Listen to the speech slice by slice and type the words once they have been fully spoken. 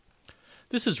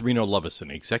This is Reno Lovison,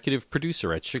 executive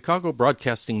producer at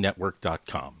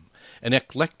ChicagoBroadcastingNetwork.com, an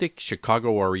eclectic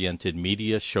Chicago-oriented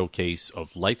media showcase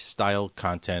of lifestyle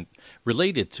content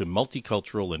related to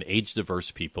multicultural and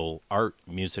age-diverse people, art,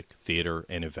 music, theater,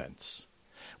 and events.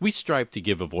 We strive to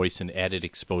give a voice and added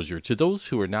exposure to those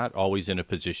who are not always in a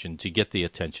position to get the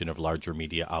attention of larger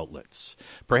media outlets,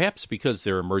 perhaps because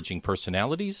they're emerging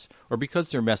personalities or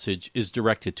because their message is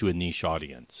directed to a niche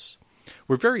audience.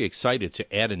 We're very excited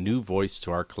to add a new voice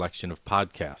to our collection of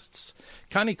podcasts.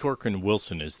 Connie Corcoran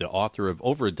Wilson is the author of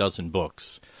over a dozen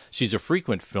books. She's a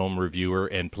frequent film reviewer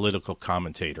and political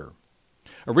commentator.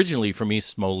 Originally from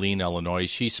East Moline, Illinois,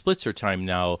 she splits her time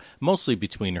now mostly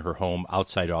between her home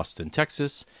outside Austin,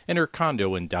 Texas, and her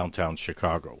condo in downtown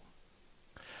Chicago.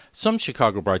 Some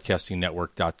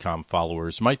ChicagoBroadcastingNetwork.com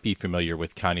followers might be familiar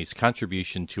with Connie's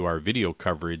contribution to our video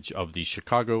coverage of the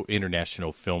Chicago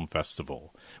International Film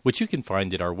Festival, which you can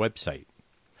find at our website.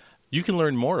 You can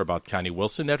learn more about Connie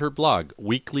Wilson at her blog,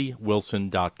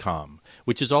 weeklywilson.com,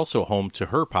 which is also home to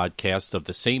her podcast of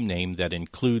the same name that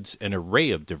includes an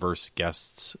array of diverse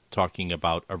guests talking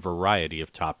about a variety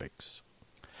of topics.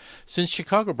 Since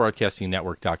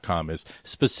ChicagoBroadcastingNetwork.com is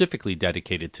specifically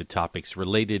dedicated to topics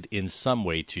related in some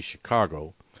way to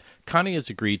Chicago, Connie has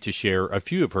agreed to share a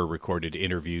few of her recorded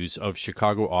interviews of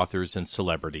Chicago authors and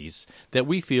celebrities that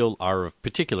we feel are of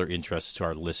particular interest to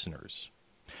our listeners.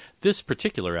 This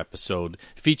particular episode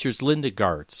features Linda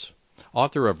Gartz,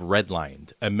 author of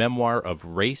Redlined, a memoir of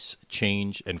race,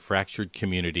 change, and fractured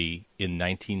community in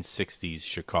 1960s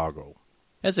Chicago.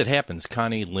 As it happens,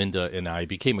 Connie, Linda, and I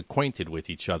became acquainted with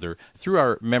each other through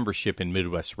our membership in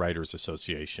Midwest Writers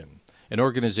Association, an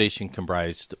organization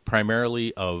comprised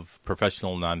primarily of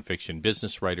professional nonfiction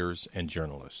business writers and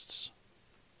journalists.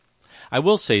 I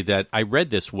will say that I read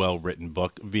this well-written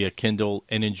book via Kindle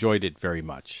and enjoyed it very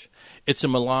much. It's a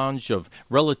melange of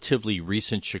relatively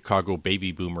recent Chicago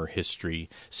baby boomer history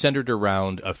centered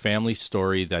around a family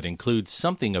story that includes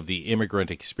something of the immigrant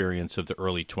experience of the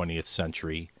early 20th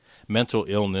century, mental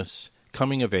illness,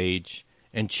 coming of age,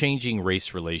 and changing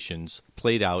race relations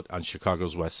played out on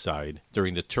Chicago's West Side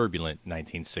during the turbulent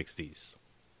 1960s.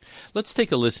 Let's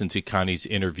take a listen to Connie's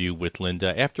interview with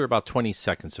Linda after about 20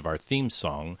 seconds of our theme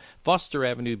song, Foster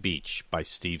Avenue Beach by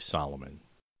Steve Solomon.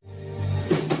 To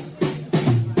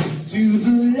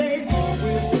the lake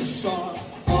with the shot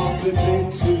of the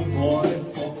day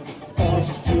 244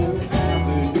 Foster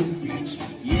Avenue Beach.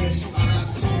 Yes, I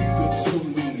took it to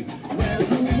me when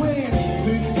the wind's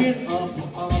picking up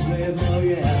a river,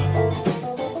 yeah.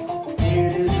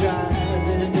 It is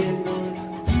driving in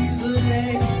to the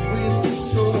lake with the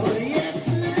shore. Yes,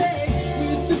 the lake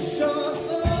with the shore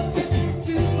of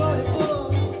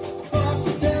 5244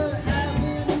 Foster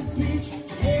Avenue Beach.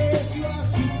 Yes, you are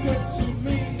too good to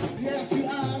me. Yes, you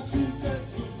are too good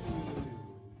to me.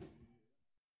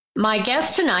 My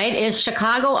guest tonight is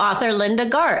Chicago author Linda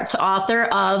Gartz, author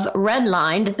of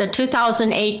Redlined, the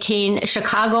 2018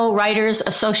 Chicago Writers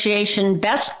Association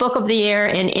Best Book of the Year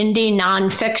in Indie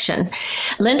Nonfiction.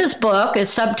 Linda's book is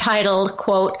subtitled,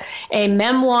 quote, A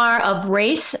Memoir of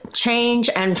Race, Change,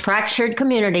 and Fractured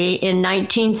Community in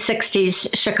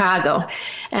 1960s Chicago.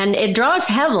 And it draws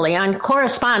heavily on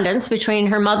correspondence between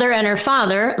her mother and her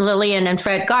father, Lillian and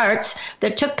Fred Gartz,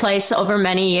 that took place over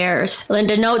many years.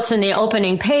 Linda notes in the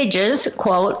opening pages,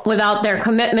 quote, without their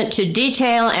commitment to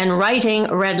detail and writing,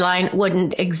 Redline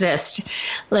wouldn't exist.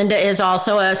 Linda is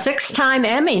also a 6-time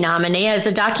Emmy nominee as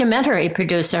a documentary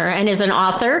producer and is an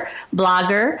author,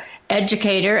 blogger,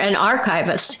 educator, and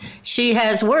archivist. She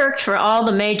has worked for all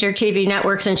the major TV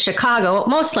networks in Chicago,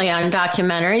 mostly on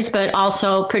documentaries, but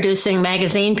also producing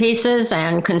magazine pieces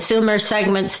and consumer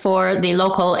segments for the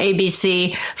local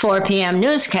ABC 4 p.m.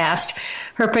 newscast.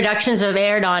 Her productions have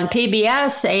aired on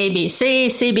PBS, ABC,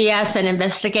 CBS, and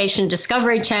Investigation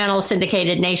Discovery Channel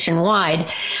syndicated nationwide.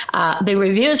 The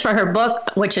reviews for her book,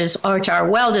 which are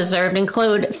well-deserved,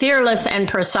 include fearless and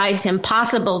precise,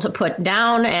 impossible to put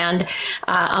down, and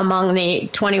among the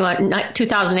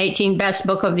 2018 Best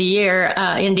Book of the Year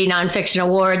Indie Nonfiction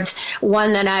Awards,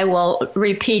 one that I will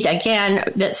repeat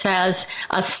again that says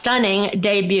a stunning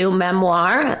debut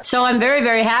memoir. So I'm very,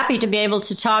 very happy to be able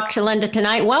to talk to Linda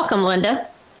tonight. Welcome, Linda.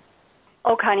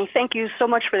 Oh, Connie, thank you so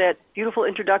much for that beautiful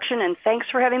introduction, and thanks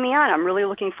for having me on. I'm really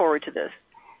looking forward to this.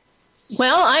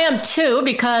 Well, I am too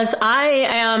because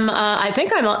I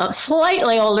think I'm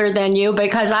slightly older than you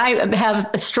because I have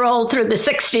strolled through the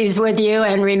 60s with you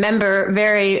and remember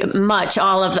very much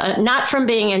all of not from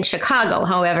being in Chicago,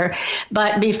 however,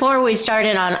 but before we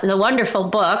started on the wonderful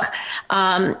book,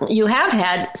 you have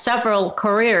had several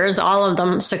careers, all of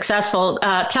them successful.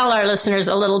 Tell our listeners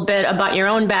a little bit about your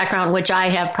own background, which I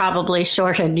have probably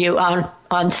shortened you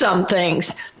on some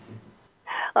things.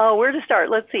 Where to start?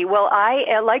 Let's see. Well,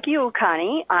 like you,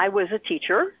 Connie, I was a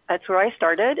teacher. That's where I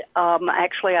started.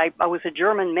 Actually, I was a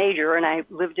German major, and I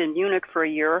lived in Munich for a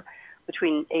year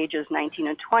between ages 19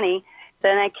 and 20.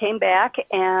 Then I came back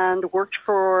and worked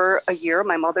for a year.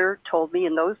 My mother told me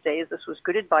in those days, this was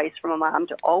good advice from a mom,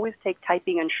 to always take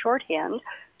typing and shorthand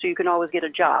so you can always get a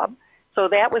job. So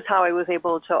that was how I was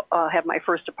able to have my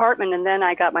first apartment. And then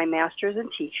I got my master's in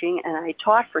teaching, and I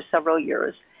taught for several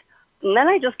years. And then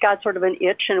I just got sort of an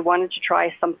itch and wanted to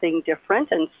try something different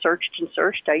and searched and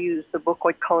searched. I used the book,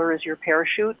 What Color is Your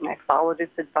Parachute? And I followed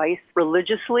its advice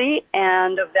religiously.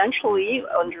 And eventually,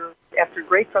 after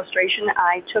great frustration,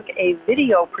 I took a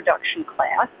video production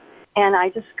class. And I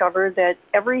discovered that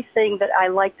everything that I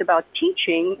liked about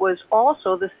teaching was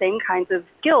also the same kinds of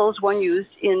skills one used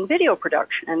in video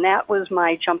production. And that was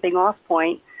my jumping off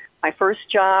point. My first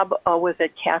job was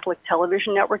at Catholic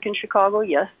Television Network in Chicago.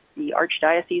 Yes, the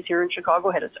Archdiocese here in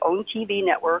Chicago had its own TV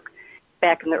network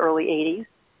back in the early 80s.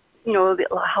 You know,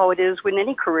 how it is with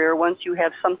any career. Once you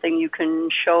have something you can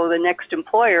show the next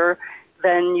employer,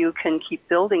 then you can keep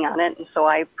building on it. And so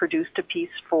I produced a piece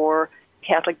for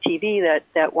Catholic TV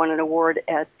that won an award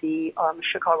at the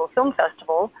Chicago Film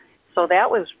Festival. So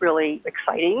that was really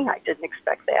exciting. I didn't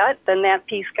expect that. Then that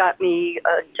piece got me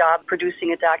a job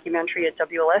producing a documentary at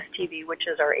WLS TV, which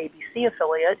is our ABC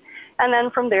affiliate. And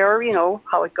then from there, you know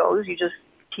how it goes. You just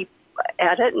keep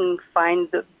at it and find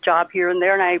the job here and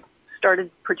there. And I started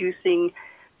producing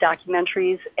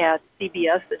documentaries at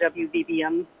CBS, the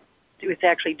WBBM. It was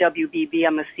actually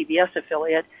WBBM, a CBS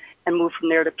affiliate, and moved from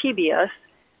there to PBS,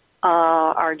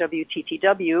 our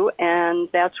WTTW. And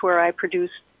that's where I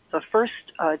produced the first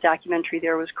documentary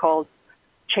there was called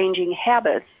Changing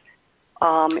Habits.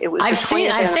 It was I've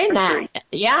seen that.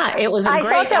 Yeah, it was a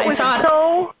great. I saw it.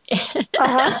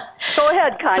 Go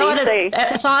ahead,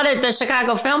 Connie. Saw it at the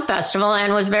Chicago Film Festival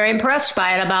and was very impressed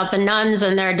by it about the nuns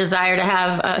and their desire to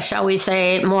have, shall we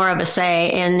say, more of a say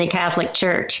in the Catholic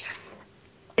Church.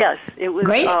 Yes, it was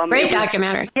great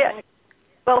documentary. Yeah.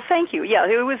 Well, thank you. Yeah,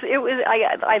 it was.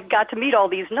 I got to meet all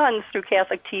these nuns through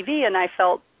Catholic TV, and I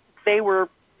felt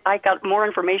I got more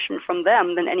information from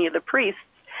them than any of the priests.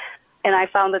 And I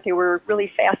found that they were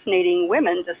really fascinating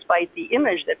women, despite the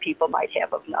image that people might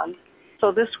have of nuns.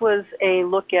 So this was a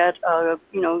look at,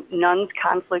 nuns'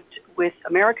 conflict with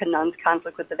American nuns'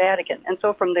 conflict with the Vatican. And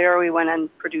so from there, we went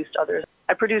and produced others.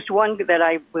 I produced one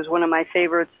that was one of my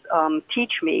favorites,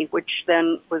 Teach Me, which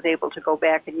then was able to go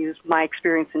back and use my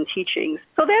experience in teaching.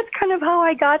 So that's kind of how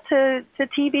I got to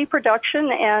TV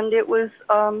production, and it was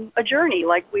a journey,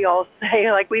 like we all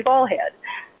say, like we've all had.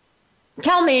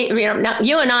 Tell me,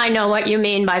 you and I know what you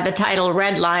mean by the title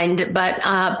Redlined, but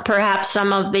perhaps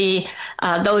some of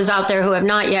those out there who have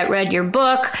not yet read your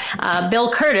book,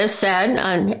 Bill Curtis said,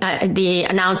 the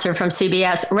announcer from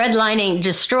CBS, redlining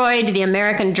destroyed the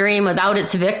American dream without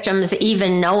its victims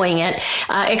even knowing it.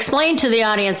 Explain to the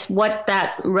audience what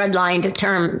that redlined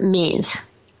term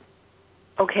means.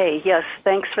 Okay, yes,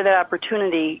 thanks for that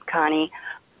opportunity, Connie.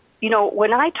 You know,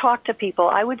 when I talk to people,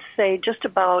 I would say just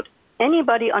about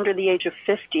anybody under the age of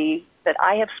 50 that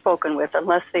I have spoken with,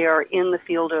 unless they are in the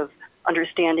field of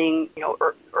understanding,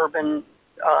 urban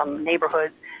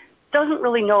neighborhoods, doesn't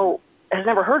really know, has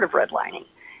never heard of redlining.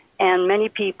 And many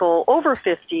people over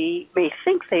 50 may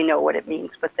think they know what it means,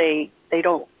 but they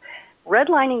don't.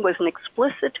 Redlining was an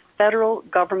explicit federal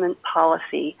government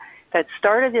policy that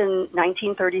started in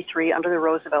 1933 under the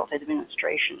Roosevelt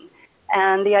administration.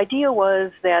 And the idea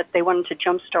was that they wanted to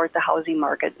jumpstart the housing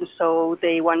market, and so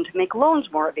they wanted to make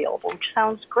loans more available, which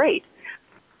sounds great.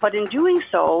 But in doing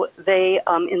so, they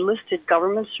enlisted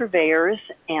government surveyors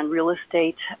and real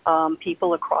estate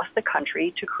people across the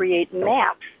country to create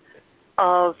maps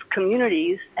of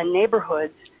communities and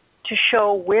neighborhoods to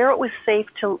show where it was safe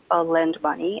to lend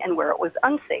money and where it was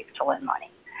unsafe to lend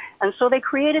money. And so they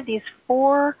created these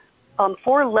four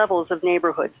levels of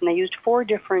neighborhoods, and they used four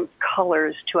different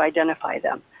colors to identify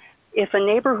them. If a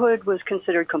neighborhood was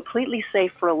considered completely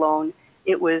safe for a loan,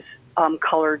 it was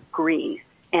colored green,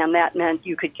 and that meant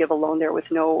you could give a loan there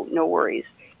with no worries.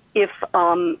 If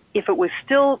it was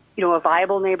still a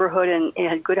viable neighborhood and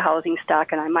had good housing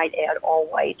stock, and I might add all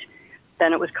white,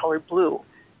 then it was colored blue.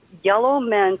 Yellow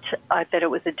meant that it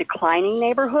was a declining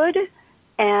neighborhood,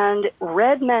 And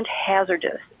red meant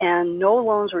hazardous, and no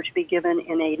loans were to be given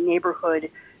in a neighborhood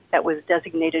that was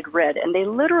designated red. And they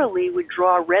literally would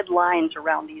draw red lines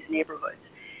around these neighborhoods.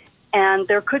 And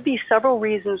there could be several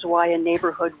reasons why a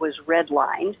neighborhood was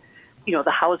redlined. You know, the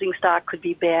housing stock could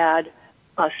be bad.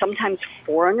 Sometimes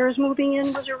foreigners moving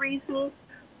in was a reason.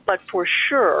 But for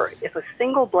sure, if a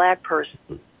single black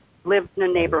person lived in a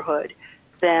neighborhood,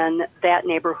 then that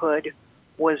neighborhood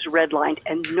was redlined,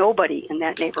 and nobody in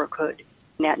that neighborhood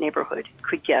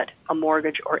could get a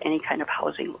mortgage or any kind of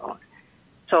housing loan.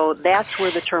 So that's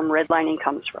where the term redlining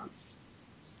comes from.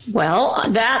 Well,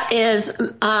 that is,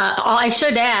 I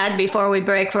should add before we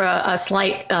break for a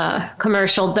slight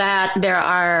commercial that there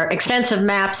are extensive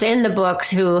maps in the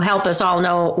books who help us all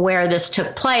know where this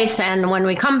took place. And when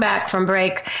we come back from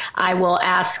break, I will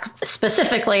ask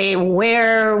specifically,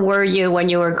 where were you when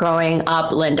you were growing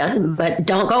up, Linda? But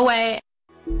don't go away.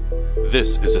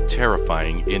 This is a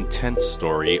terrifying, intense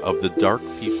story of the dark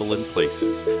people and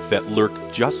places that lurk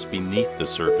just beneath the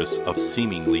surface of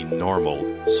seemingly normal,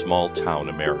 small-town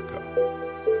America.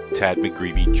 Tad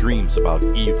McGreevy dreams about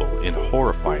evil in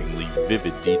horrifyingly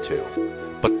vivid detail,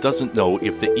 but doesn't know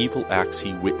if the evil acts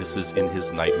he witnesses in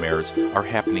his nightmares are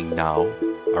happening now,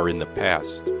 are in the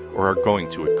past, or are going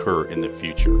to occur in the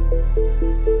future.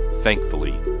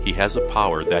 Thankfully, he has a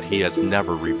power that he has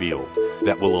never revealed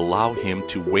that will allow him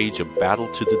to wage a battle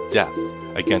to the death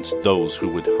against those who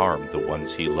would harm the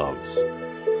ones he loves.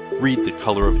 Read The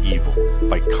Color of Evil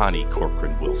by Connie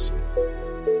Corcoran Wilson.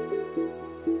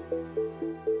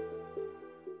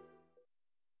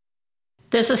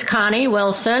 This is Connie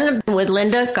Wilson with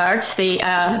Linda Gartz,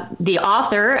 the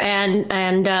author and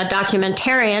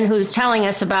documentarian who's telling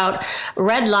us about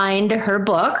Redlined, her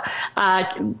book.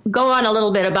 Go on a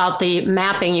little bit about the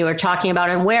mapping you were talking about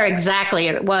and where exactly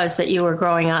it was that you were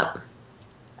growing up.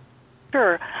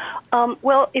 Sure.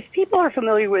 Well, if people are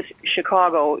familiar with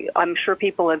Chicago, I'm sure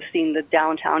people have seen the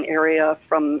downtown area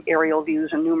from aerial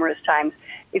views numerous times.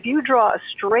 If you draw a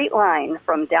straight line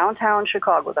from downtown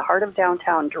Chicago, the heart of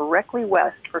downtown, directly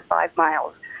west for 5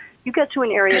 miles, you get to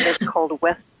an area that's called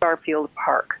West Garfield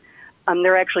Park.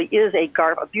 There actually is a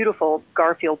beautiful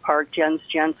Garfield Park. Jens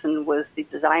Jensen was the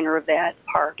designer of that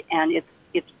park, and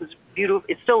it was beautiful.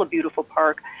 It's still a beautiful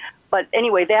park. But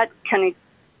anyway, that kind of,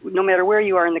 no matter where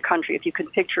you are in the country, if you can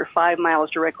picture 5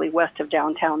 miles directly west of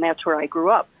downtown, that's where I grew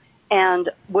up. And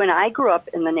when I grew up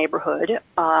in the neighborhood,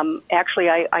 actually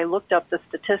I looked up the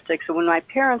statistics. So when my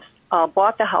parents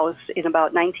bought the house in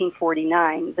about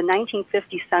 1949, the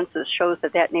 1950 census shows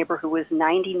that neighborhood was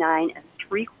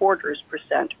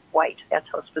 99.75% white. That's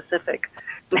how specific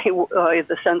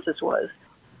the census was.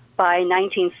 By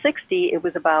 1960, it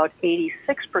was about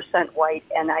 86% white,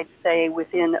 and I'd say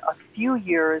within a few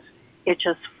years, it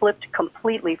just flipped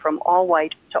completely from all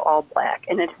white to all black.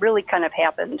 And it really kind of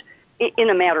happened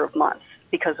in a matter of months,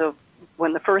 because of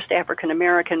when the first African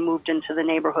American moved into the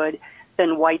neighborhood,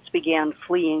 then whites began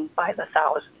fleeing by the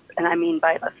thousands, and I mean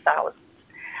by the thousands.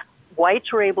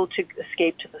 Whites were able to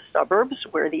escape to the suburbs,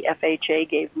 where the FHA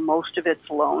gave most of its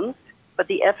loans, but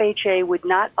the FHA would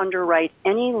not underwrite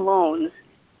any loans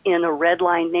in a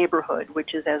redline neighborhood,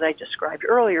 which is, as I described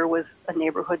earlier, was a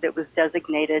neighborhood that was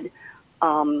designated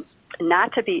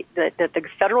not to be, that the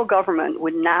federal government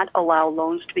would not allow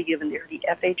loans to be given there. The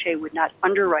FHA would not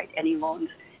underwrite any loans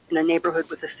in a neighborhood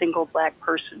with a single black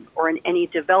person or in any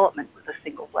development with a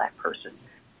single black person.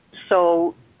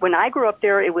 So when I grew up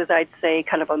there, it was, I'd say,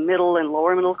 kind of a middle and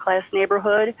lower middle class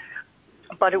neighborhood,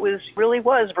 but it really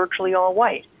was virtually all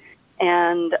white.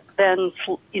 And then,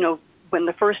 when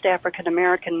the first African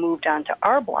American moved onto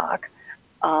our block,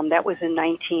 that was in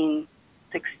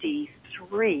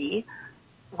 1963,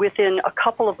 within a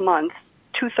couple of months,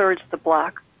 2/3 of the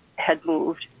block had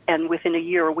moved, and within a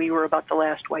year, we were about the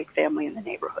last white family in the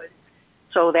neighborhood.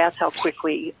 So that's how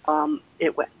quickly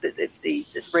it went. The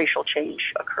racial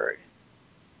change occurred.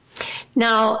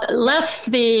 Now,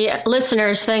 lest the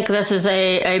listeners think this is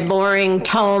a boring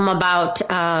tome about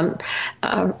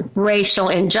racial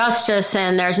injustice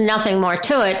and there's nothing more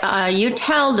to it, you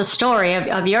tell the story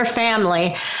of your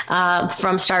family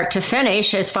from start to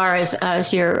finish as far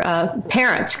as your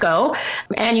parents go.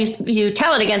 And you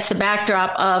tell it against the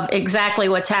backdrop of exactly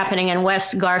what's happening in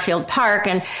West Garfield Park.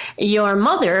 And your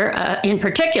mother, in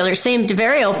particular, seemed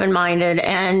very open-minded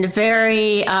and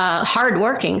very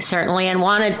hardworking, certainly, and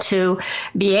wanted to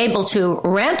be able to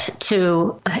rent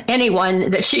to anyone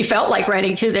that she felt like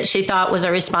renting to that she thought was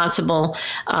a responsible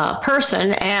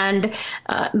person. And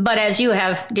but as you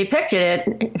have depicted it,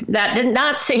 that did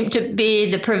not seem to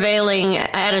be the prevailing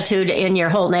attitude in your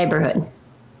whole neighborhood.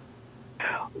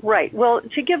 Right. Well,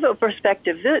 to give a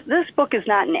perspective, this book is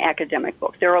not an academic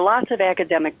book. There are lots of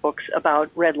academic books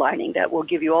about redlining that will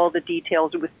give you all the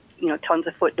details with, tons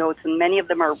of footnotes, and many of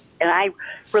them are, and I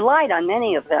relied on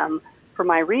many of them for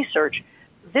my research.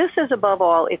 This is, above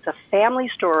all, it's a family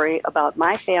story about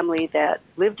my family that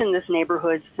lived in this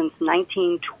neighborhood since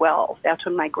 1912. That's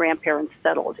when my grandparents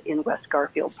settled in West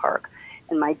Garfield Park.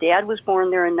 And my dad was born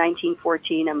there in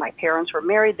 1914, and my parents were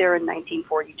married there in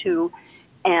 1942.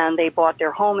 And they bought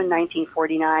their home in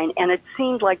 1949, and it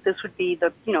seemed like this would be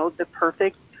the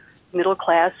perfect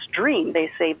middle-class dream.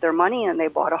 They saved their money and they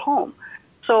bought a home.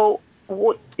 So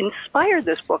what inspired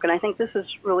this book, and I think this is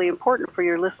really important for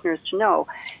your listeners to know,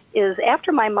 is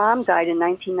after my mom died in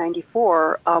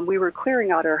 1994, we were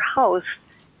clearing out our house,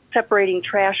 separating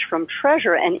trash from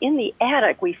treasure, and in the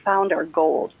attic we found our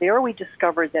gold. There we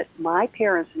discovered that my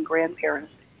parents and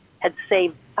grandparents had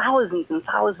saved thousands and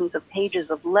thousands of pages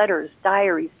of letters,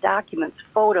 diaries, documents,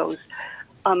 photos.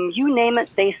 You name it,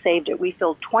 they saved it. We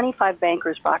filled 25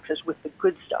 bankers' boxes with the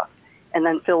good stuff and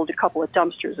then filled a couple of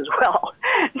dumpsters as well.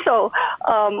 So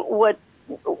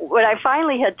when I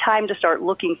finally had time to start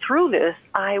looking through this,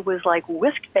 I was like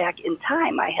whisked back in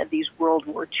time. I had these World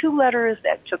War II letters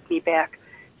that took me back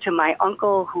to my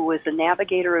uncle, who was a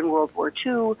navigator in World War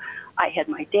II. I had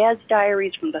my dad's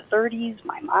diaries from the 30s.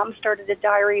 My mom started a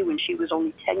diary when she was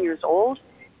only 10 years old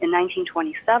in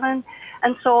 1927.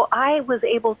 And so I was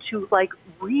able to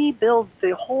rebuild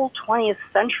the whole 20th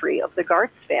century of the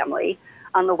Gartz family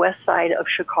on the west side of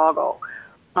Chicago.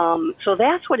 So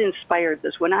that's what inspired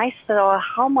this. When I saw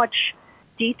how much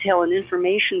detail and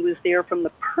information was there from the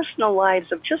personal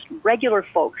lives of just regular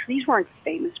folks, these weren't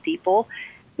famous people.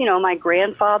 My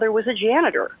grandfather was a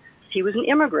janitor. He was an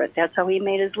immigrant. That's how he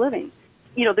made his living.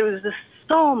 There was just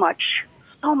so much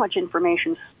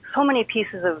information, so many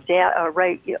pieces of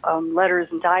letters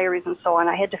and diaries and so on.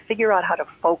 I had to figure out how to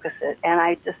focus it. And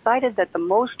I decided that the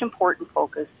most important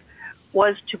focus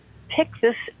was to pick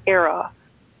this era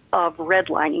of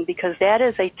redlining, because that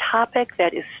is a topic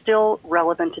that is still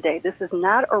relevant today. This is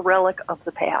not a relic of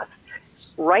the past.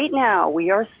 Right now,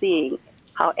 we are seeing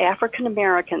how African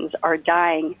Americans are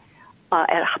dying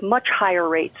at much higher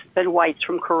rates than whites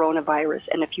from coronavirus.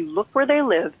 And if you look where they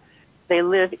live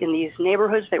in these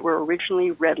neighborhoods that were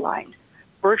originally redlined.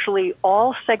 Virtually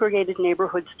all segregated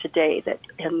neighborhoods today,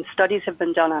 and studies have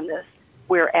been done on this,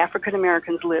 where African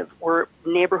Americans live, were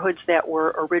neighborhoods that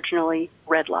were originally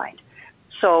redlined.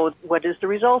 So what is the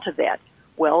result of that?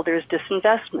 Well, there's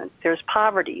disinvestment, there's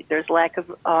poverty, there's lack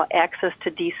of access to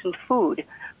decent food,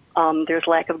 there's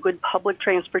lack of good public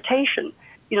transportation.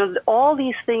 All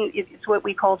these things, it's what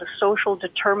we call the social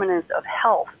determinants of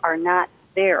health, are not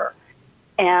there.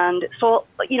 And so,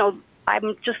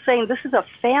 I'm just saying this is a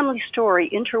family story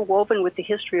interwoven with the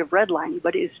history of redlining,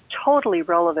 but is totally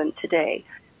relevant today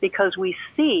because we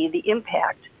see the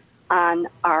impact on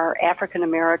our African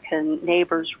American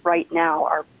neighbors right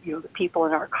now, the people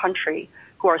in our country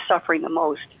who are suffering the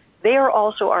most. They are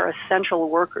also our essential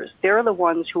workers. They're the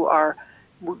ones who are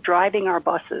driving our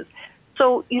buses.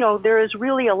 So, there is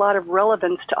really a lot of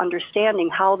relevance to understanding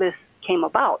how this came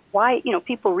about. Why,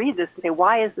 people read this and say,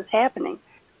 why is this happening?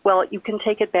 Well, you can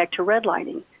take it back to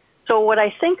redlining. So what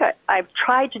I think I've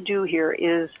tried to do here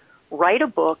is write a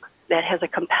book that has a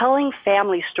compelling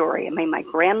family story. I mean, my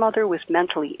grandmother was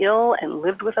mentally ill and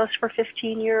lived with us for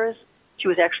 15 years. She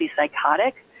was actually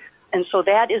psychotic. And so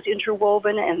that is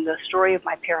interwoven in the story of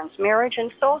my parents' marriage,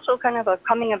 and it's also kind of a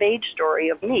coming-of-age story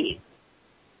of me.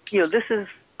 This is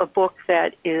a book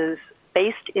that is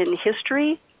based in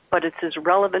history, but it's as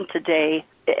relevant today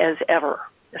as ever,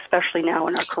 especially now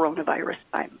in our coronavirus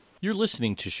time. You're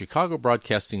listening to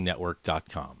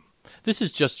ChicagoBroadcastingNetwork.com. This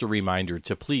is just a reminder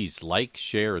to please like,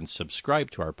 share, and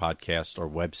subscribe to our podcast or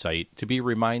website to be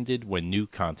reminded when new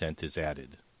content is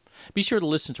added. Be sure to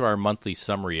listen to our monthly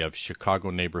summary of Chicago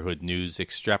neighborhood news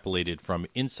extrapolated from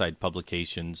Inside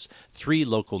Publications' 3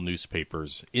 local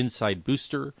newspapers, Inside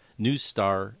Booster, News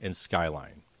Star, and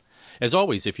Skyline. As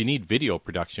always, if you need video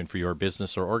production for your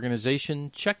business or organization,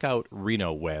 check out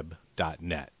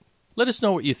renoweb.net. Let us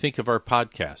know what you think of our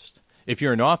podcast. If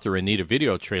you're an author and need a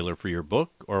video trailer for your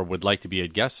book or would like to be a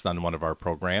guest on one of our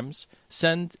programs,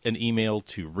 send an email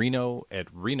to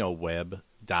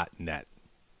reno@renoweb.net.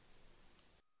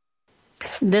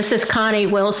 This is Connie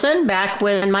Wilson, back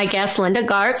with my guest Linda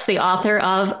Gartz, the author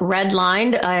of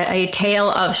Redlined, A Tale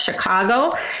of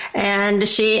Chicago. And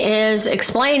she is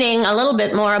explaining a little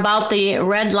bit more about the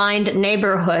redlined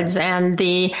neighborhoods and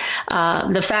the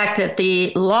fact that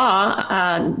the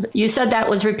law, you said that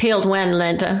was repealed when,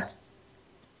 Linda?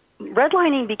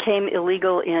 Redlining became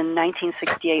illegal in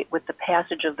 1968 with the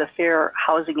passage of the Fair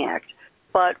Housing Act.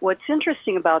 But what's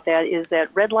interesting about that is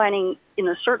that redlining in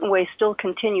a certain way still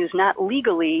continues, not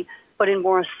legally, but in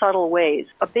more subtle ways.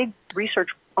 A big research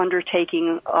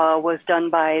undertaking was done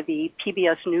by the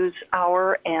PBS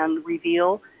NewsHour and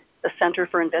Reveal, the Center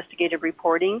for Investigative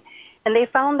Reporting, and they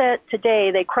found that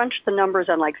today they crunched the numbers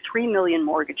on like 3 million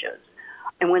mortgages.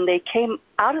 And when they came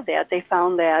out of that, they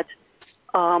found that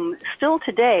still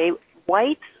today,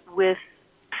 whites with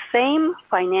same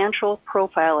financial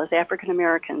profile as African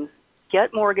Americans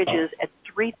get mortgages at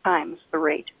 3 times the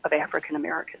rate of African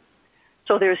Americans.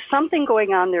 So there's something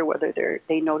going on there, whether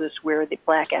they notice where the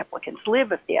black applicants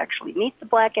live, if they actually meet the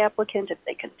black applicant, if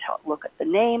they can look at the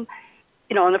name.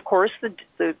 And of course,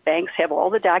 the banks have all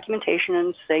the documentation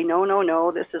and say,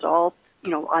 no, this is all,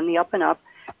 on the up and up.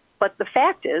 But the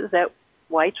fact is that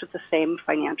whites with the same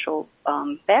financial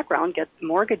background get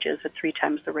mortgages at 3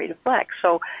 times the rate of blacks.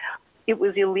 So it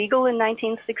was illegal in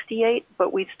 1968,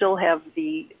 but we still have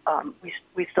we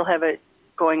still have it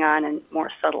going on in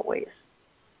more subtle ways.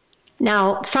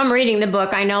 Now, from reading the book,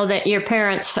 I know that your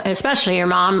parents, especially your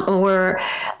mom, were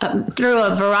through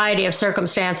a variety of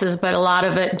circumstances, but a lot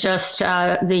of it just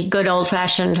the good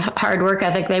old-fashioned hard work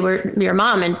ethic. Your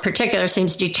mom in particular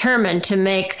seems determined to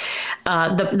make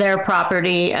their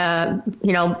property,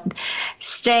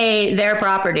 stay their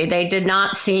property. They did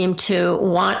not seem to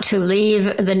want to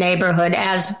leave the neighborhood,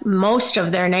 as most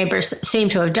of their neighbors seem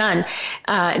to have done.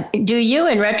 Do you,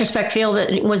 in retrospect, feel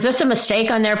that was this a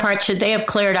mistake on their part? Should they have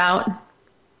cleared out?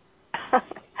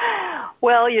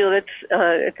 Well, it's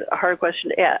a hard question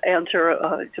to answer.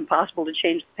 It's impossible to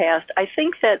change the past. I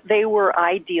think that they were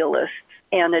idealists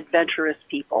and adventurous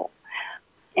people.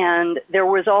 And there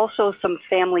was also some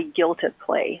family guilt at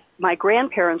play. My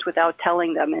grandparents, without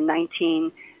telling them in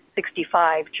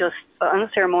 1965, just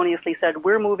unceremoniously said,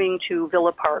 we're moving to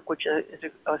Villa Park, which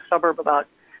is a suburb about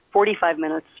 45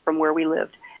 minutes from where we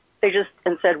lived. They just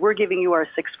said, we're giving you our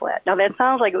 6 flat. Now, that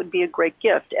sounds like it would be a great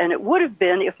gift, and it would have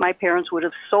been if my parents would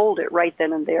have sold it right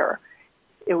then and there.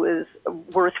 It was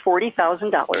worth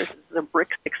 $40,000, the brick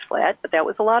 6 flat, but that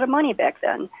was a lot of money back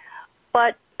then.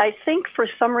 But I think for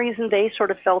some reason they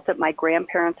sort of felt that my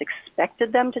grandparents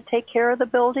expected them to take care of the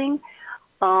building,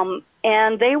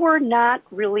 and they were not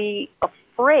really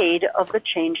afraid of the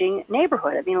changing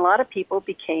neighborhood. I mean, a lot of people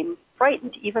became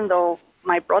frightened, even though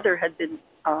my brother had been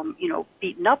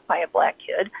beaten up by a black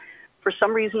kid. For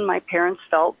some reason, my parents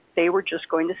felt they were just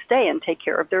going to stay and take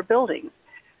care of their buildings.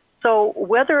 So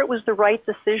whether it was the right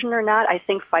decision or not, I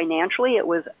think financially it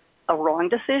was a wrong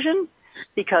decision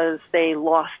because they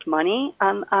lost money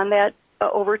on that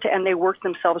and they worked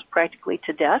themselves practically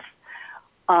to death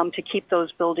to keep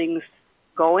those buildings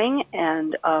going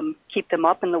and keep them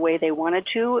up in the way they wanted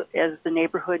to as the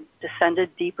neighborhood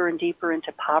descended deeper and deeper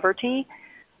into poverty.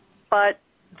 But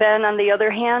then, on the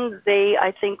other hand, they,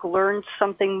 I think, learned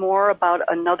something more about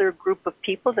another group of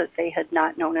people that they had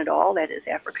not known at all, that is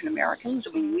African Americans.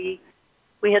 I mean,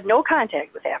 we had no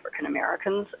contact with African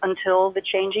Americans until the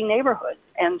changing neighborhood.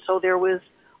 And so there was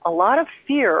a lot of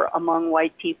fear among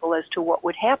white people as to what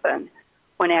would happen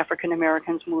when African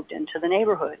Americans moved into the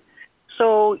neighborhood.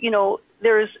 So,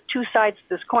 there's 2 sides to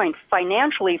this coin.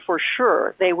 Financially, for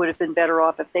sure, they would have been better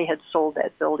off if they had sold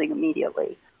that building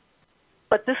immediately.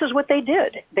 But this is what they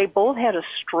did. They both had a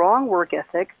strong work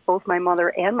ethic, both my mother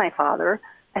and my father.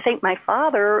 I think my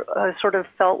father sort of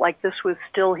felt like this was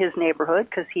still his neighborhood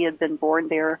because he had been born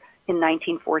there in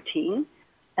 1914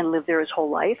 and lived there his whole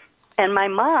life. And my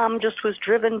mom just was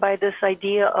driven by this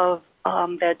idea of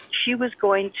that she was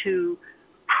going to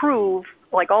prove,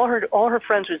 like all her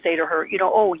friends would say to her,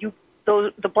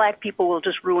 the black people will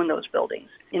just ruin those buildings.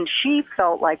 And she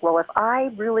felt like, well, if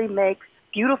I really make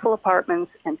beautiful apartments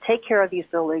and take care of these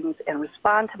buildings and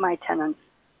respond to my tenants,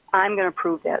 I'm going to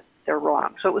prove that they're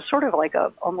wrong. So it was sort of like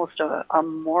almost a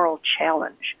moral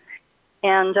challenge.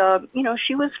 And,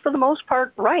 she was for the most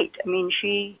part right. I mean,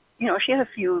 she had a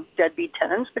few deadbeat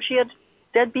tenants, but she had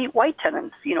deadbeat white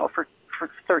tenants, for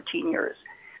 13 years.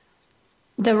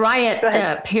 The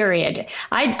riot period.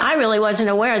 I really wasn't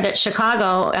aware that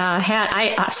Chicago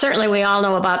had, certainly we all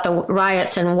know about the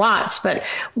riots in Watts, but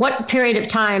what period of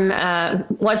time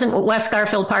wasn't West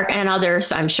Garfield Park and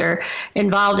others, I'm sure,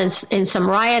 involved in some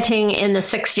rioting in the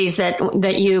 60s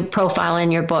that you profile in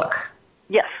your book?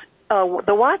 Yes.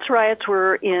 The Watts riots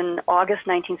were in August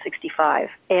 1965,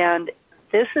 and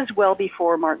this is well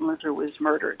before Martin Luther was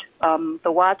murdered.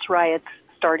 The Watts riots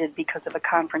started because of a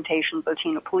confrontation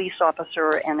between a police officer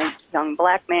and a young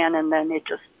black man, and then it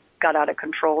just got out of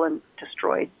control and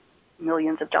destroyed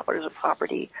millions of dollars of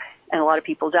property, and a lot of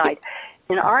people died.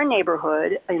 In our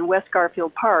neighborhood, in West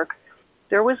Garfield Park,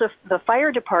 the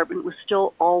fire department was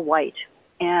still all white,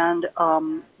 And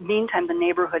meantime, the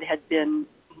neighborhood had been,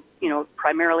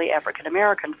 primarily African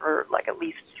American for like at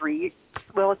least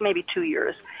maybe 2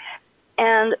 years.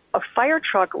 And a fire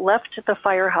truck left the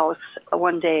firehouse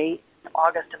one day in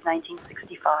August of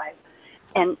 1965.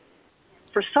 And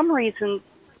for some reason,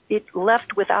 it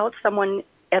left without someone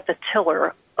at the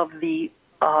tiller of the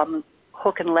ladder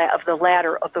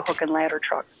of the hook and ladder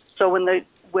truck. So when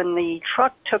the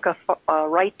truck took a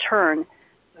right turn,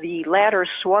 the ladder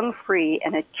swung free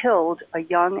and it killed a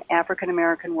young African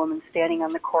American woman standing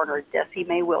on the corner, Dessie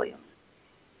Mae Williams.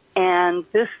 And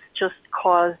this just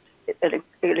caused an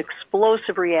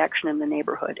explosive reaction in the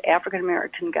neighborhood. African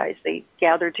American guys, they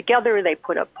gathered together, they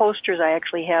put up posters. I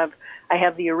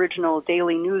have the original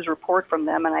Daily News report from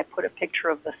them, and I put a picture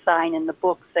of the sign in the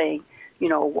book saying,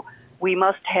 we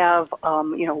must have,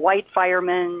 white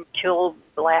firemen kill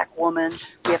black woman.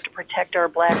 We have to protect our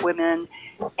black women.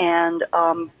 And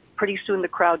pretty soon the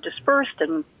crowd dispersed,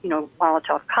 and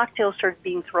Molotov cocktails started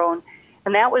being thrown,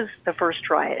 and that was the first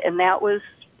riot. And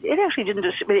it actually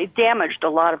it damaged a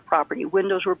lot of property.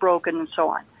 Windows were broken and so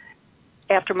on.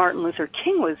 After Martin Luther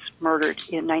King was murdered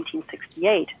in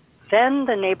 1968, then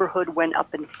the neighborhood went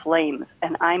up in flames,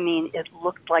 and I mean, it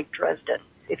looked like Dresden.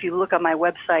 If you look on my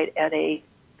website at a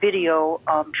video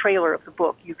trailer of the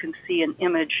book, you can see an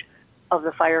image of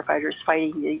the firefighters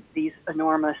fighting these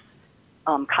enormous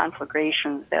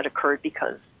conflagrations that occurred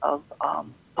because of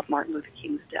Martin Luther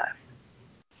King's death.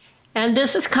 And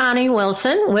this is Connie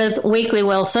Wilson with Weekly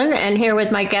Wilson, and here with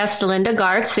my guest, Linda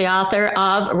Gartz, the author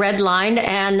of Redlined.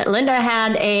 And Linda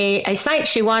had a site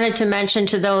she wanted to mention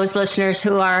to those listeners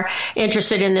who are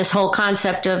interested in this whole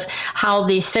concept of how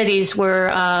the cities were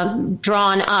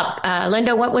drawn up.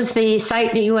 Linda, what was the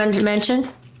site that you wanted to mention?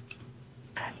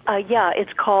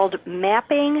 It's called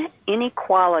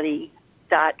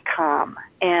mappinginequality.com.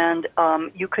 And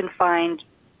you can find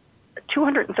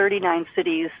 239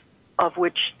 cities of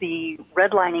which the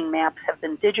redlining maps have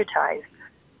been digitized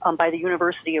by the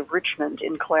University of Richmond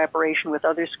in collaboration with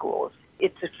other schools.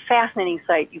 It's a fascinating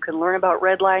site. You can learn about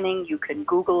redlining. You can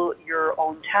Google your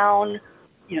own town.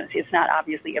 It's not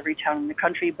obviously every town in the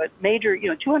country, but major,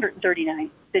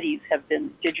 239 cities have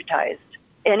been digitized.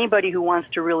 Anybody who wants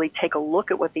to really take a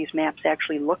look at what these maps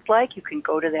actually look like, you can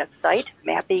go to that site,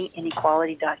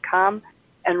 mappinginequality.com,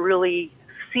 and really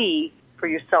see for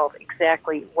yourself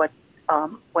exactly what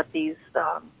these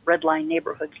redline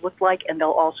neighborhoods look like, and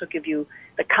they'll also give you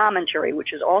the commentary,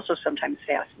 which is also sometimes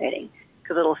fascinating,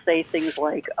 because it'll say things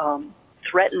like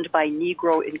threatened by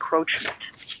Negro encroachment.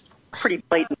 Pretty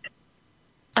blatant.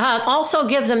 Also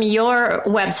give them your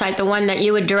website, the one that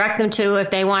you would direct them to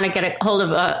if they want to get a hold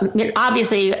of,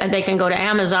 obviously they can go to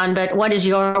Amazon, but what is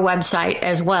your website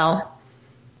as well?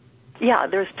 Yeah,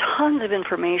 there's tons of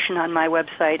information on my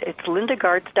website. It's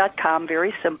lindagartz.com,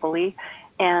 very simply.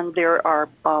 And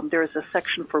there's a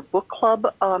section for book club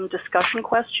discussion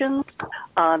questions.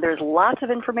 There's lots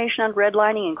of information on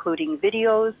redlining, including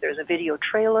videos. There's a video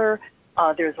trailer.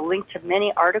 There's a link to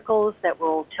many articles that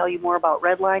will tell you more about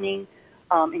redlining,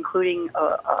 including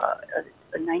a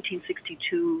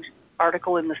 1962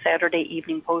 article in the Saturday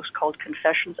Evening Post called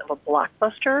 "Confessions of a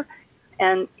Blockbuster."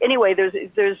 And anyway, there's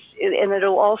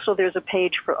a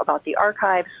page about the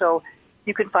archive, so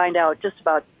you can find out just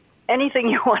about anything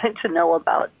you wanted to know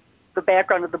about the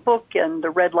background of the book and the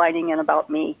redlining and about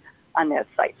me on that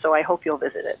site. So I hope you'll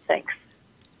visit it. Thanks.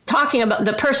 Talking about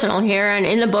the personal here, and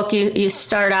in the book you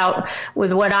start out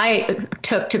with what I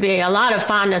took to be a lot of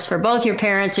fondness for both your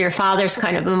parents. Your father's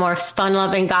kind of a more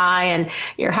fun-loving guy, and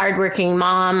your hardworking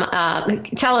mom.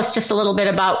 Tell us just a little bit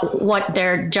about what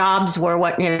their jobs were.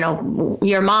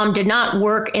 Your mom did not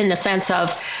work in the sense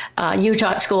of you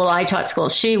taught school, I taught school.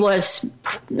 She was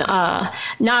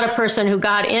not a person who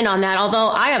got in on that, although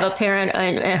I have a parent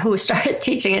who started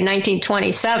teaching in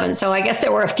 1927, so I guess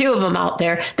there were a few of them out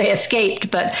there. They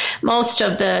escaped, but most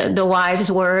of the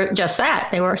wives were just that.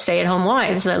 They were stay-at-home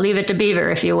wives. Leave it to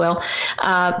Beaver, if you will.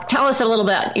 Tell us a little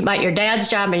bit about your dad's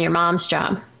job and your mom's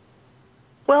job.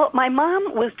 Well, my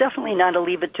mom was definitely not a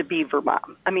Leave It to Beaver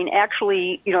mom. I mean,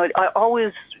 actually, it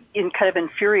always kind of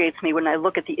infuriates me when I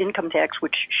look at the income tax,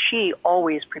 which she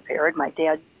always prepared. My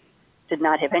dad did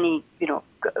not have any,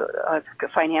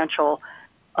 financial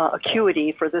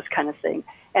acuity for this kind of thing.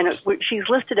 And she's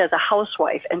listed as a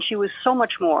housewife, and she was so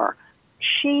much more.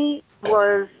 She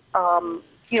was,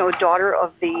 daughter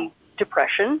of the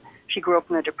Depression. She grew up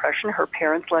in the Depression. Her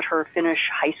parents let her finish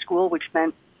high school, which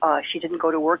meant she didn't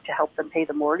go to work to help them pay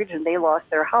the mortgage, and they lost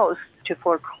their house to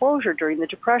foreclosure during the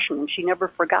Depression, and she never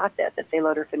forgot that they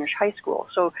let her finish high school.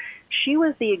 So she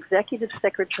was the executive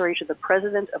secretary to the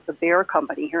president of the Bear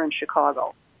Company here in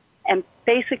Chicago. And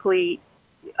basically,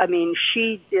 I mean,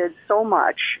 she did so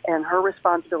much, and her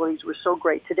responsibilities were so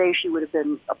great. Today, she would have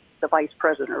been the vice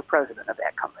president or president of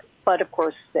that company. But, of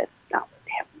course, that's not what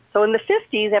happened. So in the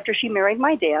 50s, after she married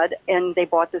my dad, and they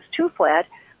bought this two-flat,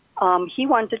 he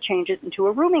wanted to change it into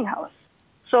a rooming house.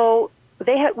 So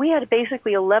we had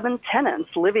basically 11 tenants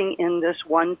living in this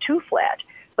one two-flat.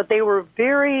 But they were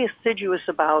very assiduous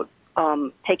about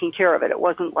taking care of it. It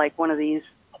wasn't like one of these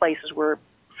places where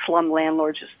slum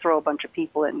landlords just throw a bunch of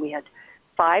people in. We had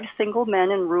 5 single men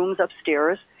in rooms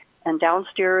upstairs, and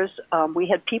downstairs we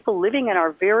had people living in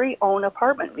our very own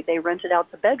apartment. They rented out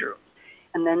the bedrooms,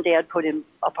 and then Dad put in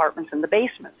apartments in the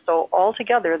basement. So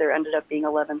altogether, there ended up being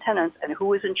 11 tenants, and who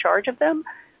was in charge of them?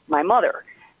 My mother,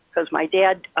 because my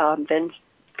dad then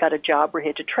got a job where he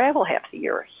had to travel half the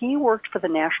year. He worked for the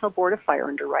National Board of Fire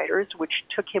Underwriters, which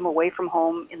took him away from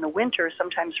home in the winter,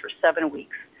 sometimes for 7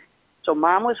 weeks. So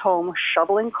Mom was home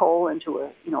shoveling coal into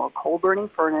a coal-burning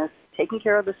furnace, taking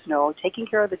care of the snow, taking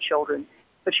care of the children.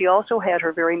 But she also had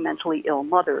her very mentally ill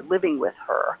mother living with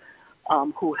her,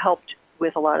 who helped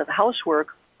with a lot of the housework,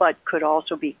 but could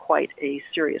also be quite a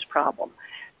serious problem.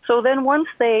 So then once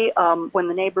they, when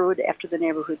the neighborhood, after the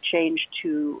neighborhood changed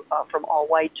to from all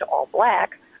white to all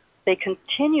black, they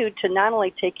continued to not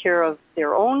only take care of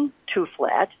their own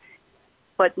two-flat,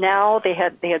 but now they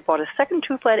had bought a second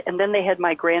two-flat, and then they had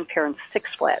my grandparents'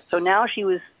 6-flat. So now she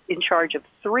was in charge of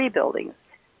 3 buildings.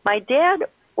 My dad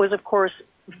was, of course,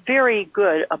 very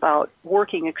good about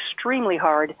working extremely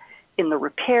hard in the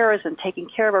repairs and taking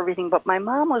care of everything, but my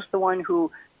mom was the one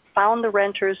who found the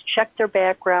renters, checked their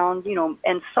background,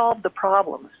 and solved the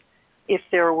problems. If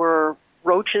there were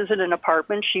roaches in an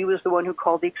apartment, she was the one who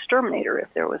called the exterminator.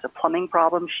 If there was a plumbing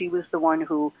problem, she was the one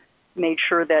who made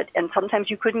sure that, and sometimes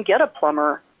you couldn't get a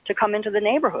plumber to come into the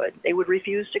neighborhood. They would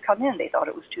refuse to come in. They thought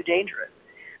it was too dangerous.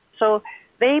 So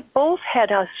they both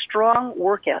had a strong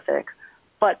work ethic,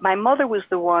 but my mother was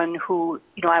the one who,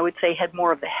 I would say had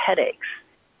more of the headaches.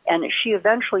 And she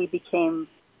eventually became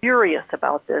furious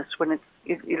about this when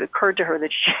it occurred to her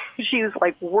that she was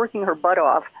like working her butt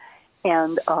off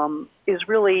and is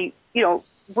really,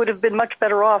 would have been much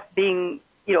better off being,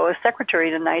 a secretary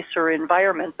in a nicer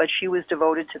environment, but she was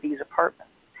devoted to these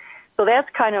apartments. So that's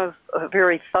kind of a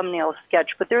very thumbnail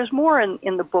sketch, but there's more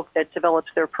in the book that develops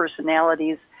their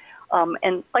personalities.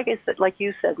 And like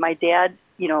you said, my dad,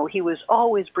 he was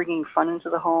always bringing fun into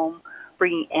the home,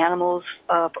 bringing animals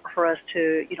for us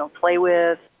to, play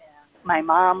with. My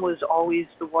mom was always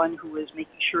the one who was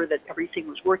making sure that everything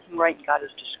was working right and got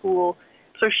us to school.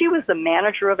 So she was the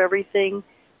manager of everything,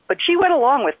 but she went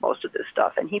along with most of this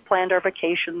stuff, and he planned our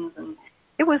vacations, and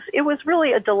it was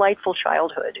really a delightful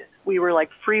childhood. We were like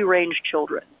free-range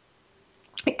children.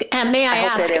 And may I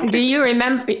ask, do you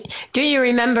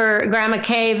remember Grandma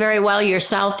Kay very well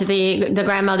yourself, the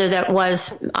grandmother that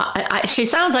was, she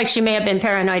sounds like she may have been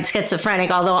paranoid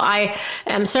schizophrenic, although I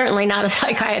am certainly not a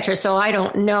psychiatrist, so I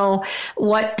don't know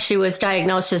what she was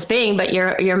diagnosed as being, but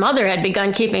your mother had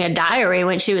begun keeping a diary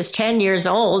when she was 10 years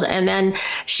old, and then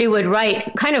she would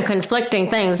write kind of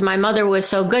conflicting things. My mother was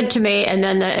so good to me, and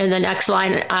then in the next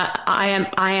line, I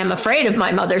am afraid of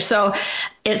my mother. So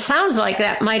it sounds like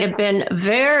that might have been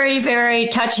very, very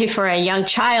touchy for a young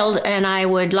child, and I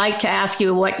would like to ask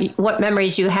you what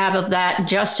memories you have of that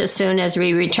just as soon as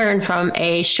we return from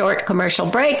a short commercial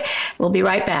break. We'll be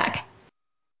right back.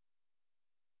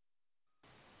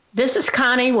 This is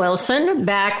Connie Wilson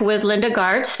back with Linda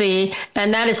Gartz,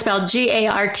 and that is spelled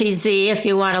Gartz if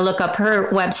you want to look up her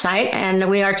website. And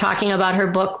we are talking about her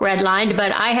book, Redlined.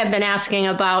 But I have been asking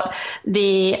about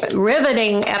the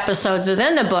riveting episodes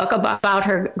within the book about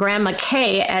her Grandma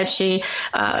Kay, as she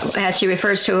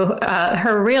refers to.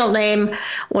 Her real name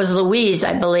was Louise,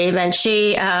 I believe, and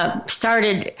she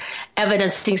started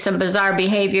evidencing some bizarre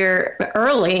behavior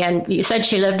early. And you said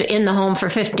she lived in the home for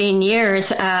 15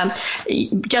 years.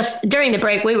 Just during the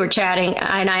break, we were chatting,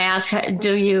 and I asked,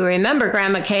 do you remember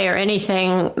Grandma Kay or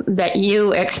anything that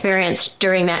you experienced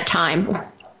during that time?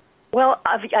 Well,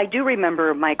 I do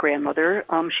remember my grandmother.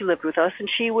 She lived with us, and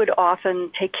she would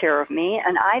often take care of me,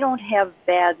 and I don't have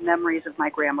bad memories of my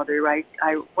grandmother.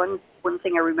 One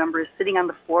thing I remember is sitting on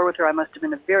the floor with her. I must have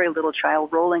been a very little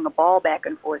child, rolling a ball back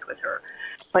and forth with her.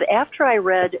 But after I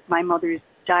read my mother's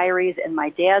diaries and my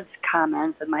dad's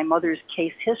comments and my mother's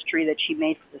case history that she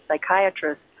made for the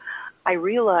psychiatrist, I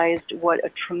realized what a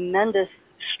tremendous,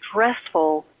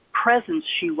 stressful presence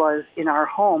she was in our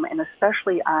home, and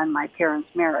especially on my parents'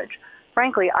 marriage.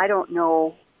 Frankly, I don't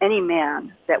know any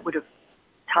man that would have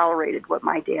tolerated what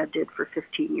my dad did for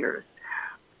 15 years.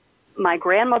 My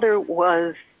grandmother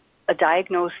was a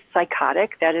diagnosed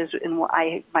psychotic. That is,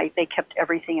 they kept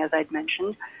everything, as I'd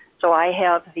mentioned. So I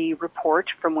have the report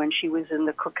from when she was in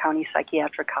the Cook County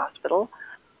Psychiatric Hospital,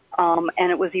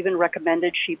 and it was even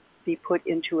recommended she be put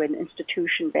into an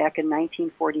institution back in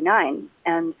 1949.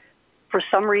 And for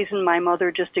some reason, my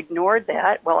mother just ignored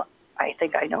that. Well, I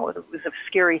think I know it was a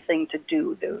scary thing to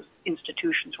do. Those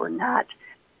institutions were not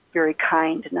very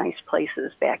kind, nice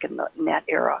places back in that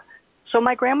era. So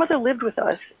my grandmother lived with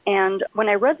us, and when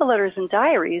I read the letters and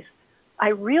diaries, I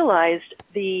realized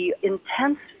the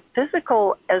intense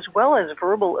physical as well as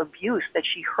verbal abuse that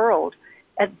she hurled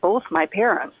at both my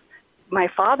parents. My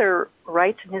father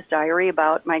writes in his diary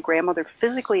about my grandmother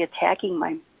physically attacking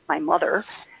my mother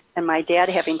and my dad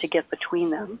having to get between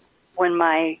them. When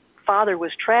my father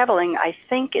was traveling, I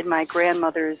think in my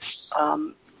grandmother's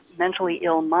mentally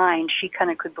ill mind, she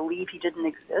kind of could believe he didn't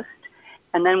exist.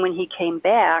 And then when he came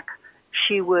back,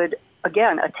 she would,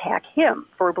 again, attack him,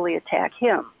 verbally attack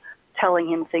him, telling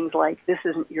him things like, this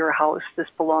isn't your house, this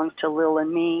belongs to Lil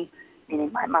and me,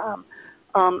 meaning my mom.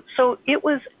 So it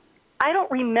was, I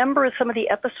don't remember some of the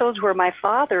episodes where my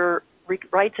father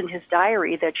writes in his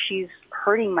diary that she's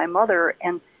hurting my mother,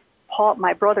 and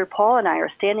my brother Paul and I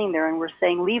are standing there and we're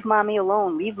saying, leave mommy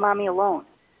alone, leave mommy alone.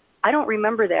 I don't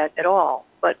remember that at all,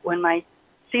 but when I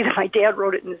see that my dad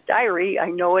wrote it in his diary, I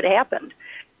know it happened.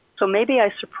 So maybe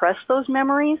I suppressed those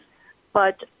memories,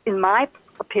 but in my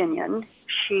opinion,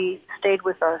 she stayed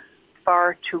with us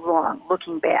far too long,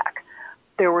 looking back.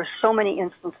 There were so many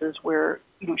instances where,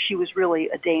 she was really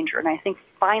a danger, and I think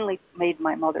finally made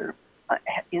my mother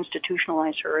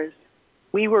institutionalize her as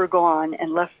we were gone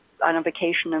and left on a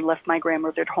vacation and left my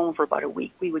grandmother at home for about a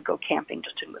week. We would go camping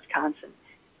just in Wisconsin.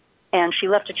 And she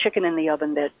left a chicken in the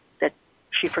oven that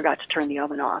she forgot to turn the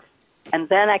oven off. And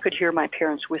then I could hear my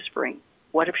parents whispering,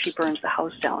 what if she burns the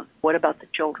house down? What about the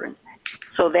children?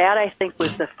 So that, I think,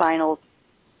 was the final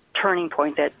turning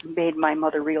point that made my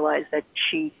mother realize that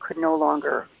she could no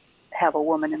longer have a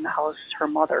woman in the house, her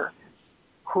mother,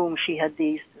 whom she had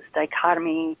this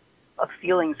dichotomy of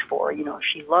feelings for.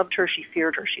 She loved her, she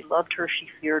feared her. She loved her, she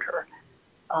feared her.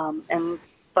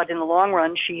 But in the long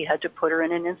run, she had to put her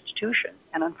in an institution,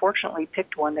 and unfortunately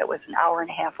picked one that was an hour and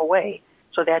a half away.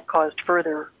 So that caused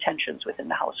further tensions within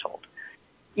the household.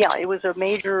 Yeah, it was a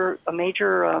major,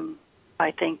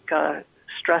 I think,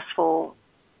 stressful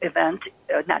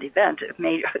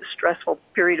stressful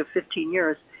period of 15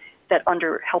 years that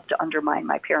helped to undermine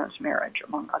my parents' marriage,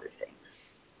 among other things.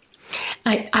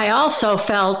 I also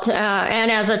felt,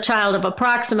 and as a child of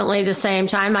approximately the same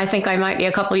time, I think I might be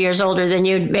a couple years older than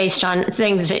you based on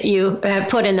things that you have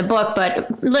put in the book,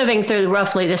 but living through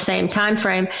roughly the same time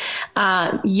frame,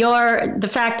 the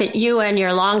fact that you and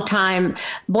your longtime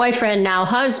boyfriend, now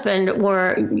husband,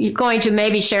 were going to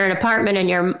maybe share an apartment, and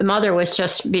your mother was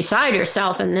just beside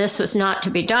herself, and this was not to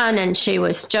be done, and she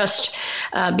was just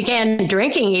began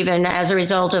drinking even as a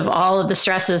result of all of the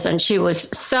stresses, and she was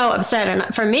so upset.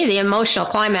 And for me, the emotional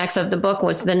climax of the book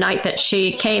was the night that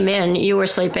she came in. You were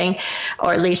sleeping,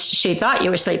 or at least she thought you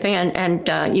were sleeping,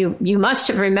 and you must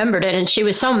have remembered it. And she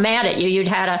was so mad at you. You'd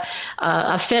had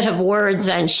a fit of words,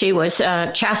 and she was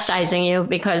chastising you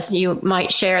because you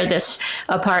might share this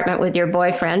apartment with your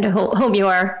boyfriend, whom you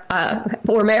were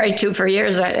married to for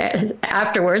years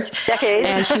afterwards. Decades.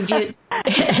 And she viewed,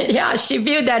 she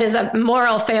viewed that as a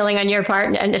moral failing on your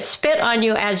part, and to spit on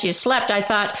you as you slept. I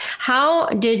thought, how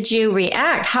did you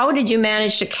react? How did you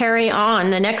manage to carry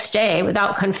on the next day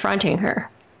without confronting her?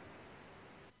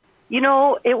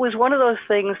 It was one of those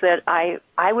things that I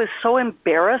was so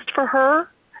embarrassed for her.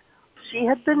 She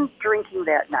had been drinking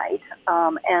that night,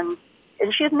 and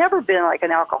she had never been like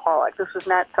an alcoholic. This was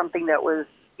not something that was,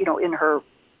 in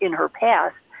her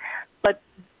past. But,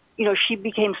 she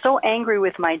became so angry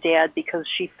with my dad because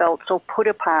she felt so put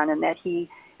upon, and then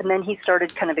he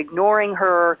started kind of ignoring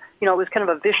her. It was kind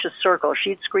of a vicious circle.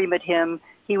 She'd scream at him,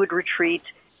 he would retreat,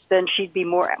 then she'd be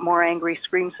more angry,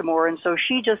 scream some more, and so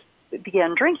she just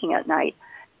began drinking at night.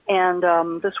 And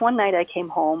this one night I came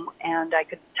home, and I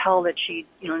could tell that she,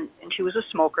 and she was a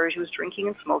smoker, she was drinking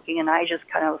and smoking, and I just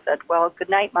kind of said, well, good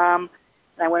night, Mom.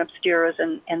 And I went upstairs,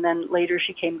 and then later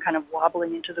she came kind of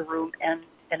wobbling into the room, and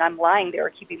I'm lying there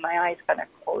keeping my eyes kind of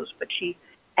closed, but she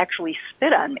actually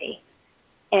spit on me.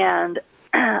 And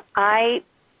I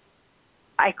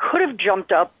could have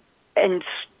jumped up and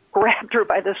grabbed her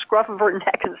by the scruff of her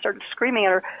neck and started screaming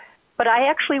at her, but I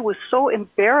actually was so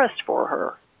embarrassed for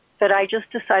her that I just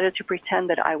decided to pretend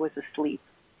that I was asleep.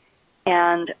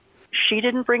 And she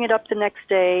didn't bring it up the next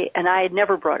day, and I had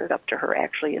never brought it up to her,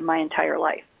 actually, in my entire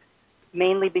life,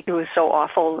 mainly because it was so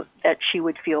awful that she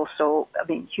would feel so,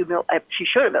 she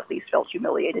should have at least felt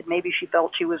humiliated. Maybe she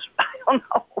felt she was, I don't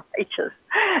know, righteous.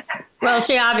 Well,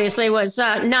 she obviously was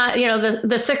not,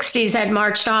 the 60s had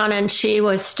marched on and she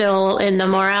was still in the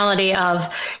morality of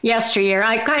yesteryear.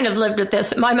 I kind of lived with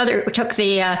this. My mother took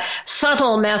the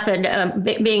subtle method,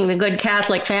 being the good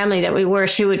Catholic family that we were.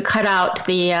 She would cut out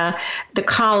the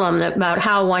column about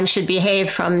how one should behave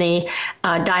from the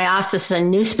diocesan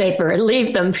newspaper and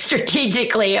leave them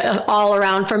strategically all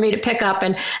around for me to pick up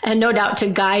and no doubt to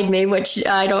guide me, which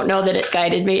I don't know that it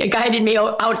guided me. It guided me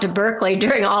out to Berkeley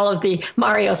during all of the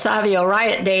Mario Savio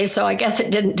riot days, so I guess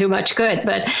it didn't do much good.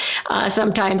 But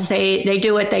sometimes they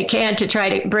do what they can to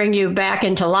try to bring you back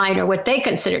into line, or what they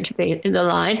consider to be the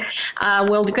line.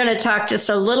 We're going to talk just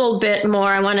a little bit more.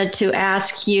 I wanted to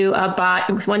ask you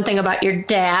about one thing about your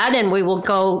dad, and we will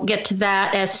go get to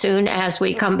that as soon as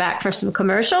we come back for some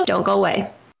commercials. Don't go away.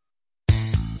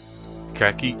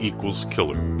 Khaki Equals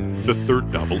Killer, the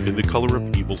third novel in the Color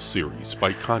of Evil series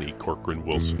by Connie Corcoran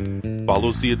Wilson,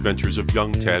 follows the adventures of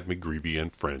young Tad McGreevy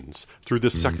and friends through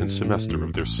the second semester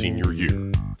of their senior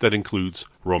year that includes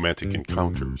romantic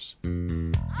encounters,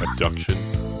 abduction,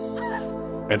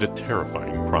 and a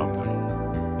terrifying prom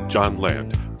night. John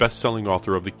Land, best-selling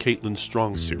author of the Caitlin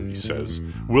Strong series, says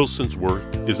Wilson's work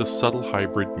is a subtle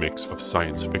hybrid mix of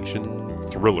science fiction,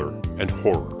 thriller, and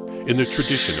horror in the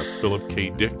tradition of Philip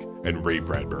K. Dick and Ray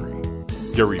Bradbury.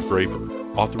 Gary Braver,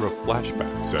 author of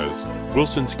Flashback, says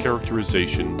Wilson's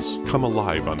characterizations come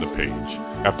alive on the page.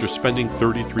 After spending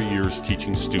 33 years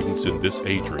teaching students in this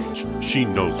age range, she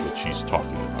knows what she's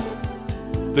talking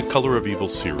about. The Color of Evil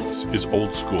series is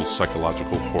old-school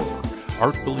psychological horror,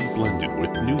 artfully blended with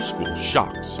new-school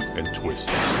shocks and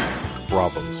twists.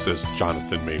 Bravo, says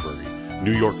Jonathan Maybury,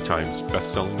 New York Times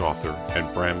best-selling author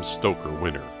and Bram Stoker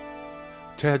winner.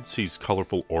 Tad sees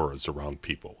colorful auras around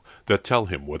people that tell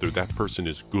him whether that person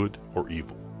is good or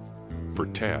evil. For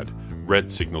Tad,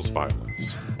 red signals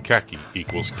violence, khaki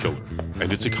equals killer,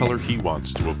 and it's a color he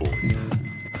wants to avoid.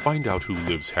 Find out who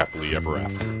lives happily ever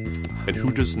after, and who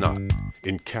does not,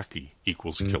 in Khaki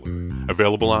Equals Killer.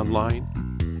 Available online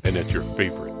and at your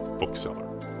favorite bookseller.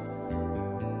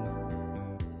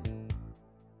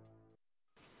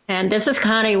 And this is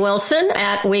Connie Wilson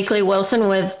at Weekly Wilson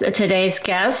with today's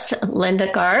guest, Linda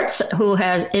Gartz, who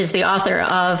is the author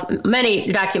of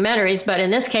many documentaries, but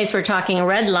in this case, we're talking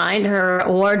Redlined, her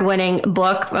award-winning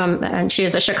book, and she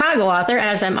is a Chicago author,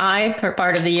 as am I, for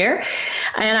part of the year.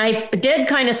 And I did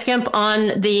kind of skimp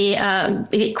on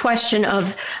the question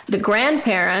of the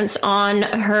grandparents on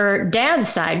her dad's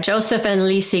side, Joseph and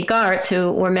Lisi Gartz,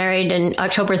 who were married in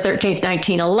October 13th,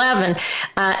 1911.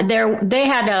 They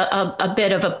had a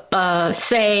bit of a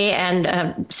say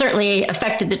and certainly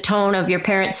affected the tone of your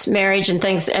parents' marriage and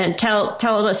things. And tell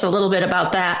us a little bit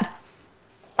about that.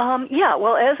 Yeah,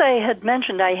 well, as I had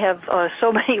mentioned, I have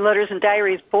so many letters and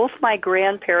diaries. Both my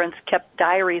grandparents kept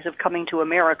diaries of coming to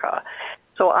America,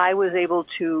 so I was able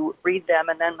to read them.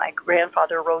 And then my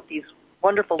grandfather wrote these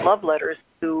wonderful love letters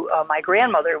to my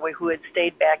grandmother, who had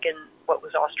stayed back in what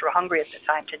was Austro-Hungary at the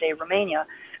time, today Romania.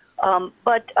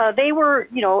 But they were,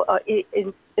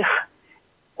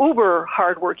 uber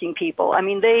hardworking people. I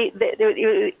mean,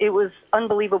 it was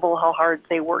unbelievable how hard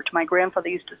they worked. My grandfather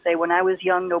used to say, when I was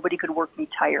young, nobody could work me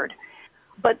tired.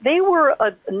 But they were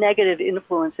a negative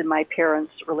influence in my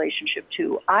parents' relationship,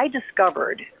 too. I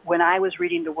discovered when I was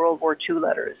reading the World War II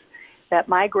letters that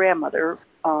my grandmother,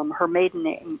 her maiden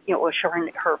name,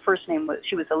 her first name was,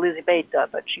 she was Elizabeta,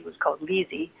 but she was called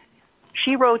Lisi.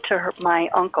 She wrote to my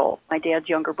uncle, my dad's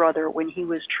younger brother, when he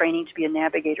was training to be a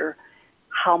navigator,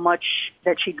 how much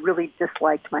that she really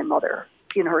disliked my mother.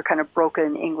 In her kind of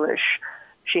broken English,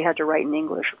 she had to write in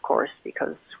English, of course,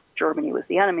 because Germany was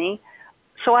the enemy.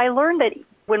 So I learned that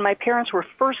when my parents were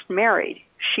first married,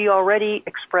 she already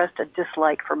expressed a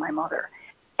dislike for my mother.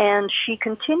 And she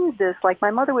continued this, like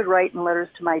my mother would write in letters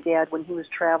to my dad when he was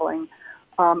traveling,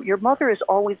 your mother is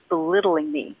always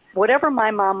belittling me. Whatever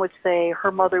my mom would say,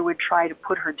 her mother would try to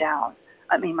put her down.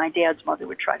 I mean, my dad's mother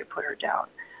would try to put her down.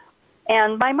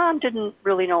 And my mom didn't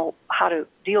really know how to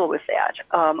deal with that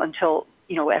until,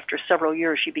 after several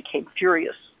years, she became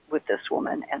furious with this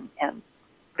woman and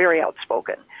very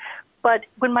outspoken. But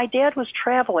when my dad was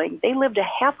traveling, they lived a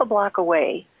half a block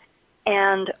away.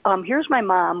 And here's my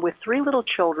mom with 3 little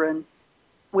children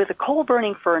with a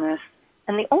coal-burning furnace.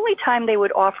 And the only time they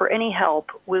would offer any help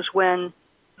was when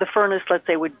the furnace, let's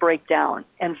say, would break down.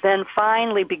 And then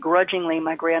finally, begrudgingly,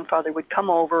 my grandfather would come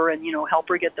over and, help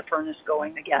her get the furnace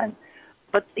going again.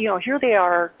 But, here they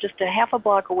are, just a half a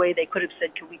block away. They could have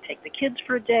said, can we take the kids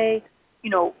for a day?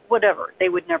 Whatever. They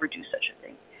would never do such a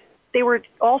thing. They were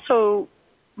also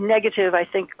negative, I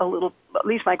think, a little, at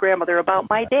least my grandmother, about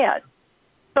my dad.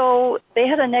 So they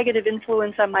had a negative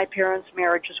influence on my parents'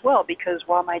 marriage as well, because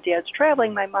while my dad's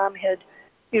traveling, my mom had,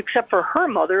 except for her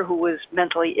mother, who was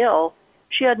mentally ill,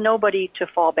 she had nobody to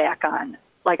fall back on.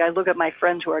 Like, I look at my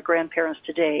friends who are grandparents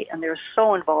today, and they're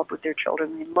so involved with their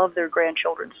children. They love their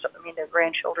grandchildren, their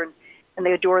grandchildren, and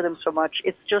they adore them so much.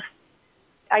 It's just,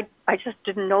 I just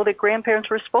didn't know that grandparents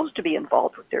were supposed to be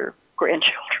involved with their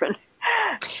grandchildren.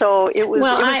 So it was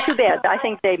too bad. I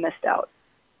think they missed out.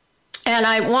 And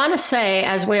I want to say,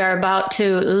 as we are about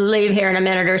to leave here in a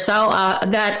minute or so,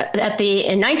 that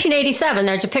in 1987,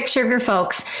 there's a picture of your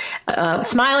folks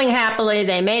smiling happily.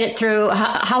 They made it through.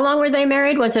 How long were they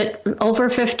married? Was it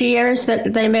over 50 years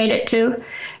that they made it to?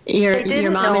 Your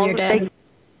mom and your dad.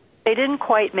 They didn't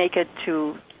quite make it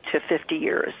to 50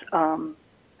 years.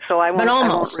 So I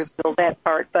won't reveal that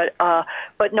part. But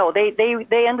no, they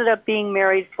ended up being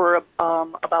married for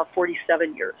about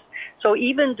 47 years. So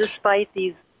even despite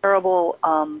these terrible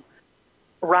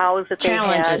rows that they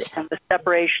had and the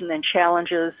separation and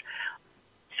challenges,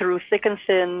 through thick and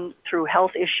thin, through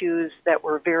health issues that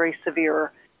were very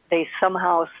severe, they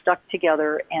somehow stuck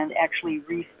together and actually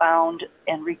refound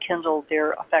and rekindled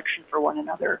their affection for one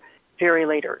another very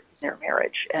later in their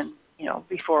marriage, and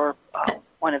before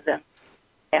one of them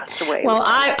passed away. Well,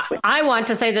 I want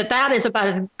to say that is about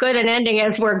as good an ending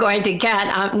as we're going to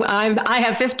get. I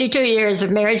have 52 years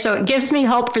of marriage, so it gives me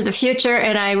hope for the future,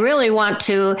 and I really want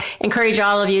to encourage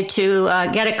all of you to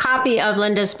get a copy of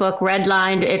Linda's book,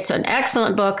 Redlined. It's an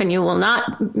excellent book, and you will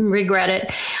not regret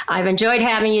it. I've enjoyed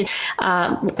having you.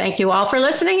 Thank you all for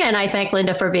listening, and I thank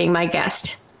Linda for being my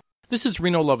guest. This is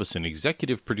Reno Lovison,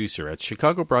 executive producer at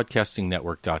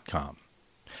ChicagoBroadcastingNetwork.com.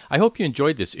 I hope you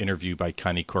enjoyed this interview by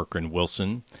Connie Corcoran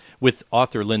Wilson with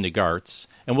author Linda Gartz,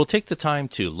 and will take the time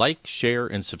to like, share,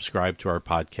 and subscribe to our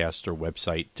podcast or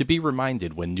website to be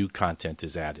reminded when new content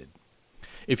is added.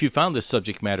 If you found this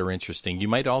subject matter interesting, you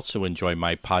might also enjoy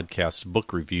my podcast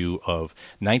book review of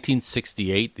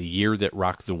 1968, The Year That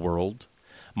Rocked the World,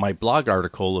 my blog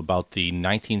article about the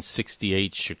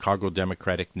 1968 Chicago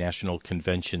Democratic National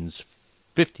Convention's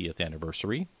 50th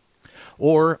anniversary,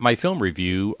 or my film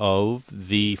review of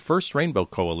The First Rainbow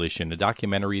Coalition, a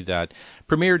documentary that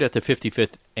premiered at the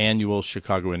 55th Annual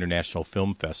Chicago International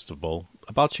Film Festival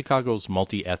about Chicago's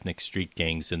multi-ethnic street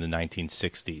gangs in the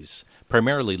 1960s,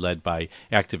 primarily led by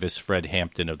activist Fred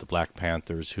Hampton of the Black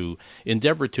Panthers, who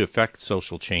endeavored to effect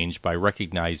social change by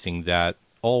recognizing that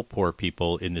all poor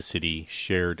people in the city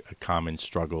shared a common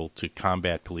struggle to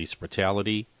combat police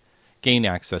brutality, gain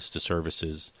access to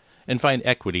services, and find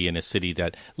equity in a city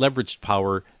that leveraged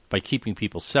power by keeping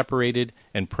people separated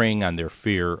and preying on their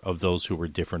fear of those who were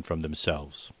different from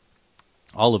themselves.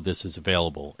 All of this is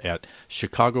available at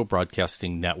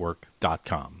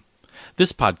ChicagoBroadcastingNetwork.com.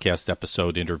 This podcast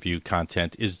episode interview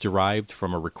content is derived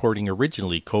from a recording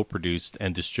originally co-produced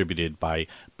and distributed by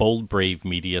Bold Brave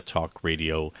Media Talk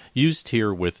Radio, used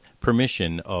here with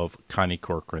permission of Connie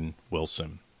Corcoran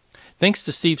Wilson. Thanks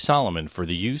to Steve Solomon for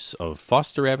the use of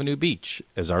Foster Avenue Beach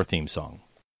as our theme song.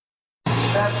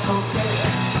 That's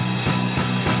okay.